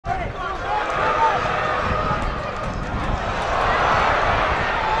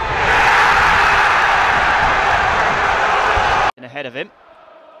of him.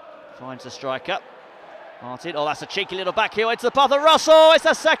 Finds the striker. Martin, oh, that's a cheeky little back heel into the path of Russell. It's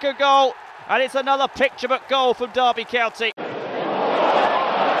a second goal, and it's another picture-book goal from Derby County.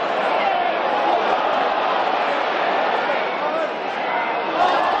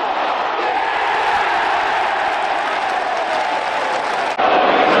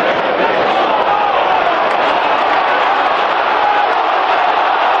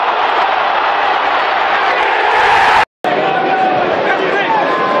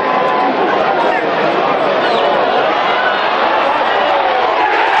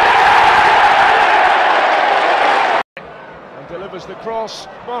 Delivers the cross,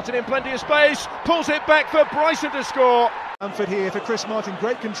 Martin in plenty of space, pulls it back for Bryson to score. Bamford here for Chris Martin,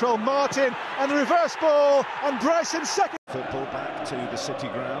 great control, Martin, and the reverse ball, and Bryson second. Football back to the City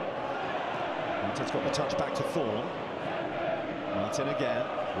ground. Martin's got the touch back to Thorne. Martin again,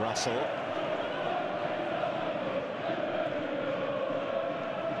 Russell.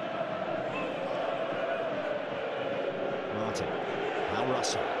 Martin, now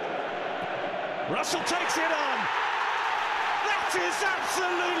Russell. Russell takes it on! That is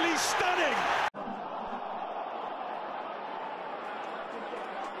absolutely stunning!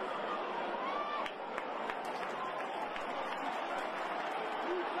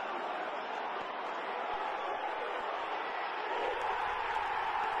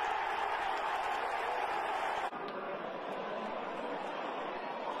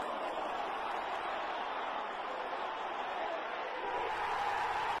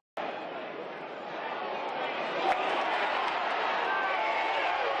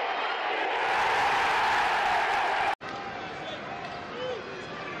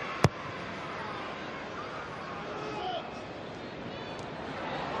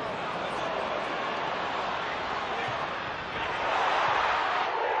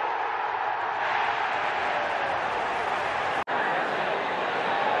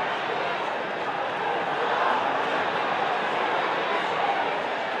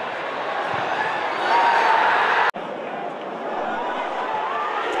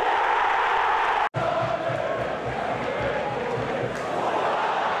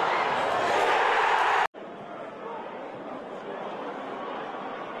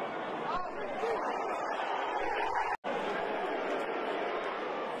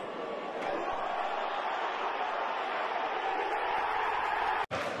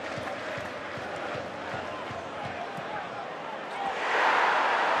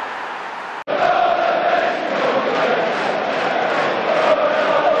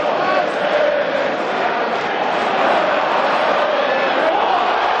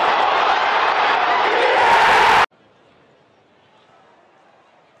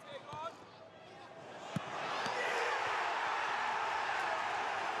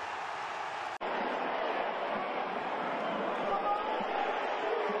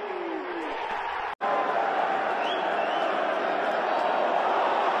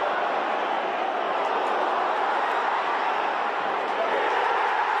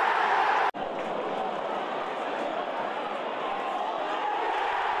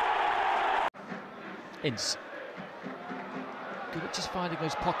 Ince. Good at just finding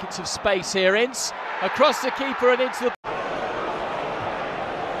those pockets of space here. Ince across the keeper and into the...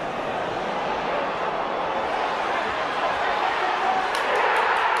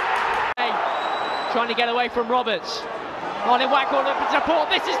 Trying to get away from Roberts. Martin Waghorn up to support.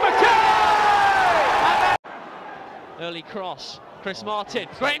 This is for two! Early cross. Chris Martin.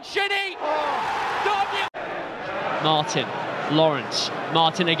 Graham Shinnie! Martin. Lawrence.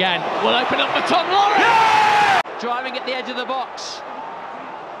 Martin again. Will open up for Tom Lawrence! Yeah! Driving at the edge of the box.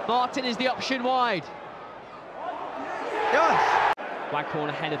 Martin is the option wide. Yes! Waghorn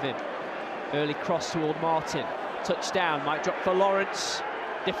ahead of him. Early cross toward Martin. Touchdown. Might drop for Lawrence.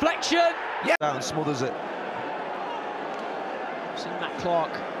 Deflection! Yeah. Down smothers it. Seen Matt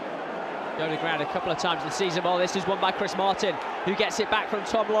Clark go to the ground a couple of times this season. Well, this is won by Chris Martin, who gets it back from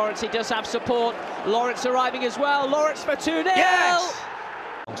Tom Lawrence. He does have support. Lawrence arriving as well. Lawrence for 2-0. Yes!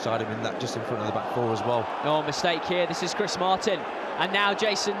 Alongside him in that, just in front of the back four as well. No mistake here. This is Chris Martin. And now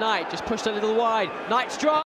Jason Knight just pushed a little wide. Knight's drop.